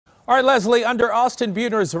All right, Leslie, under Austin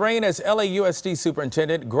Beutner's reign as LAUSD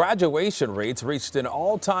Superintendent, graduation rates reached an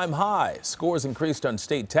all-time high. Scores increased on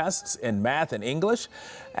state tests in math and English,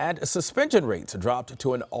 and suspension rates dropped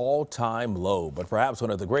to an all-time low. But perhaps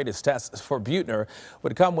one of the greatest tests for Beutner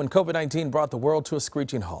would come when COVID-19 brought the world to a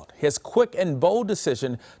screeching halt. His quick and bold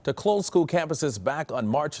decision to close school campuses back on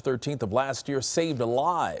March 13th of last year saved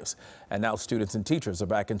lives. And now students and teachers are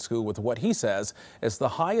back in school with what he says is the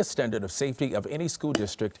highest standard of safety of any school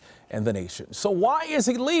district in the nation. So why is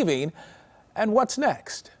he leaving, and what's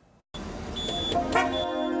next? You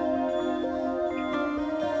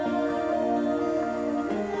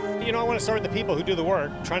know, I want to start with the people who do the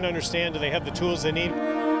work, trying to understand, do they have the tools they need?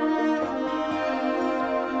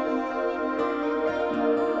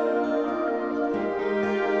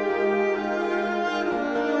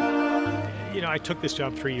 You know, I took this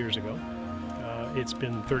job 3 years ago. It's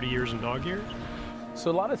been 30 years in dog years.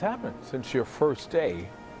 So a lot has happened since your first day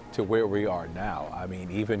to where we are now. I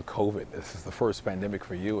mean, even COVID, this is the first pandemic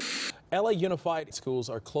for you. LA Unified schools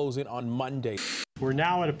are closing on Monday. We're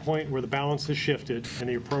now at a point where the balance has shifted and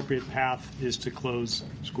the appropriate path is to close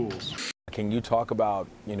schools. Can you talk about,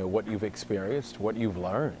 what you've experienced, what you've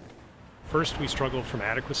learned? First, we struggled from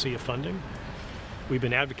adequacy of funding. We've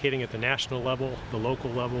been advocating at the national level, the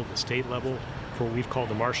local level, the state level for what we've called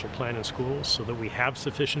the Marshall Plan in schools so that we have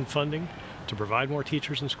sufficient funding to provide more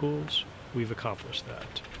teachers in schools. We've accomplished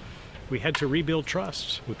that. We had to rebuild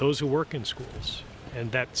trust with those who work in schools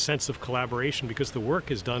and that sense of collaboration because the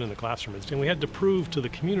work is done in the classroom. And we had to prove to the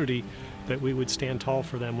community that we would stand tall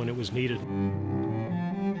for them when it was needed.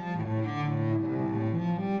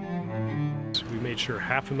 We made sure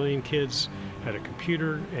 500,000 kids had a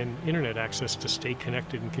computer and internet access to stay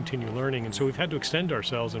connected and continue learning. And so we've had to extend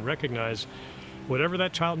ourselves and recognize whatever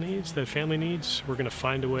that child needs, that family needs, we're going to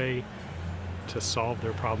find a way to solve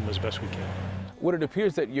their problem as best we can. When it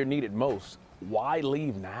appears that you're needed most, why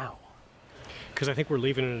leave now? Because I think we're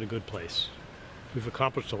leaving it in a good place. We've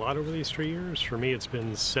accomplished a lot over these 3 years. For me, it's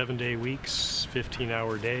been 7-day weeks,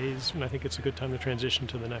 15-hour days, and I think it's a good time to transition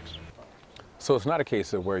to the next. So it's not a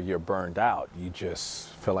case of where you're burned out. You just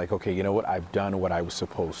feel like, okay, you know what? I've done what I was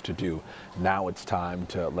supposed to do. Now it's time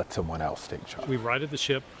to let someone else take charge. We've righted the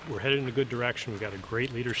ship. We're headed in a good direction. We've got a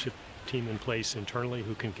great leadership team in place internally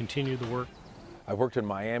who can continue the work. I've worked in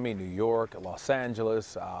Miami, New York, Los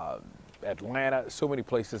Angeles, Atlanta, so many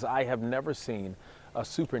places. I have never seen a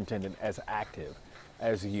superintendent as active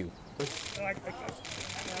as you. Look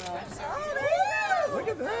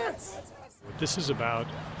at that! What this is about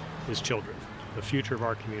is children, the future of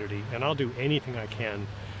our community, and I'll do anything I can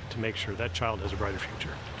to make sure that child has a brighter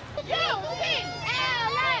future.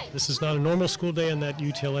 UTLA! This is not a normal school day and that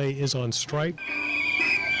UTLA is on strike.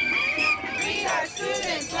 Treat our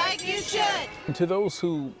students like you should. And to those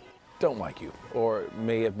who don't like you or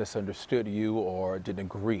may have misunderstood you or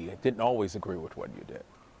didn't always agree with what you did.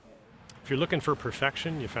 If you're looking for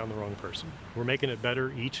perfection, you found the wrong person. We're making it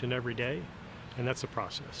better each and every day, and that's a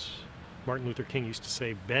process. Martin Luther King used to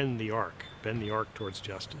say, bend the arc towards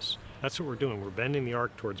justice. That's what we're doing. We're bending the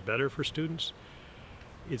arc towards better for students.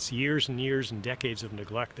 It's years and years and decades of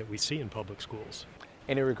neglect that we see in public schools.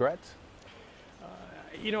 Any regrets?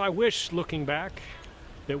 You know, I wish, looking back,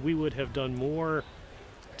 that we would have done more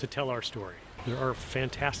to tell our story. There are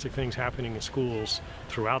fantastic things happening in schools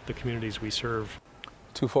throughout the communities we serve.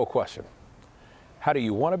 Twofold question. How do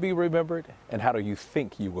you want to be remembered, and how do you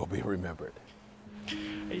think you will be remembered?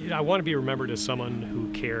 I want to be remembered as someone who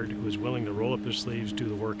cared, who was willing to roll up their sleeves, do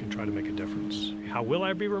the work, and try to make a difference. How will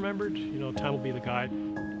I be remembered? You know, time will be the guide.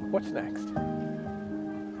 What's next?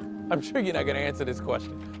 I'm sure you're not going to answer this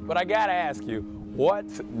question, but I got to ask you,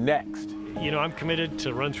 what's next? You know, I'm committed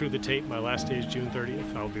to run through the tape. My last day is June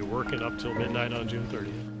 30th. I'll be working up till midnight on June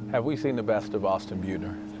 30th. Have we seen the best of Austin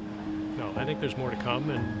Beutner? No, I think there's more to come,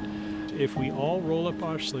 and if we all roll up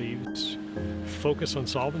our sleeves, focus on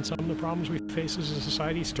solving some of the problems we face as a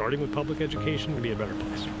society, starting with public education, we'll be a better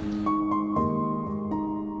place.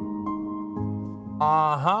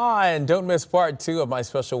 And don't miss part 2 of my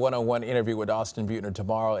special one-on-one interview with Austin Beutner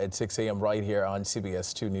tomorrow at 6 a.m. right here on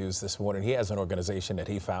CBS 2 News this morning. He has an organization that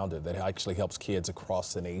he founded that actually helps kids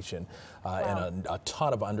across the nation in a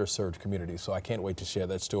ton of underserved communities. So I can't wait to share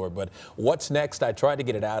that story. But what's next? I tried to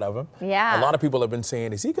get it out of him. Yeah. A lot of people have been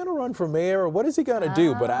saying, is he going to run for mayor or what is he going to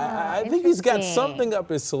do? But I think he's got something up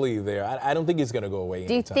his sleeve there. I don't think he's going to go away.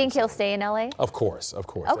 Do you think he'll stay in LA? Of course, of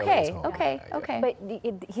course. Okay, okay. Okay. But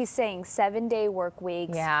he's saying 7-day work work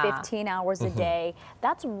weeks, Yeah. 15 hours a day.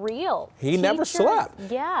 That's real. He never slept.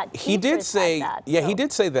 Yeah, He did teachers say, had that, yeah, he so.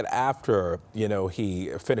 did say that after, you know, he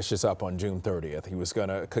finishes up on June 30th, he was going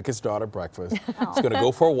to cook his daughter breakfast. He's going to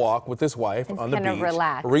go for a walk with his wife on the gonna beach,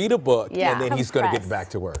 relax. read a book, Yeah. and then he's going to get Compress. back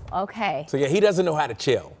to work. Okay. So yeah, he doesn't know how to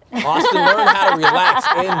chill. Austin, learn how to relax,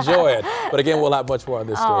 enjoy it. But again, we'll have much more on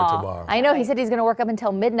this story tomorrow. I know he said he's going to work up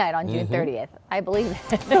until midnight on June 30th. I believe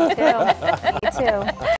it. Me too.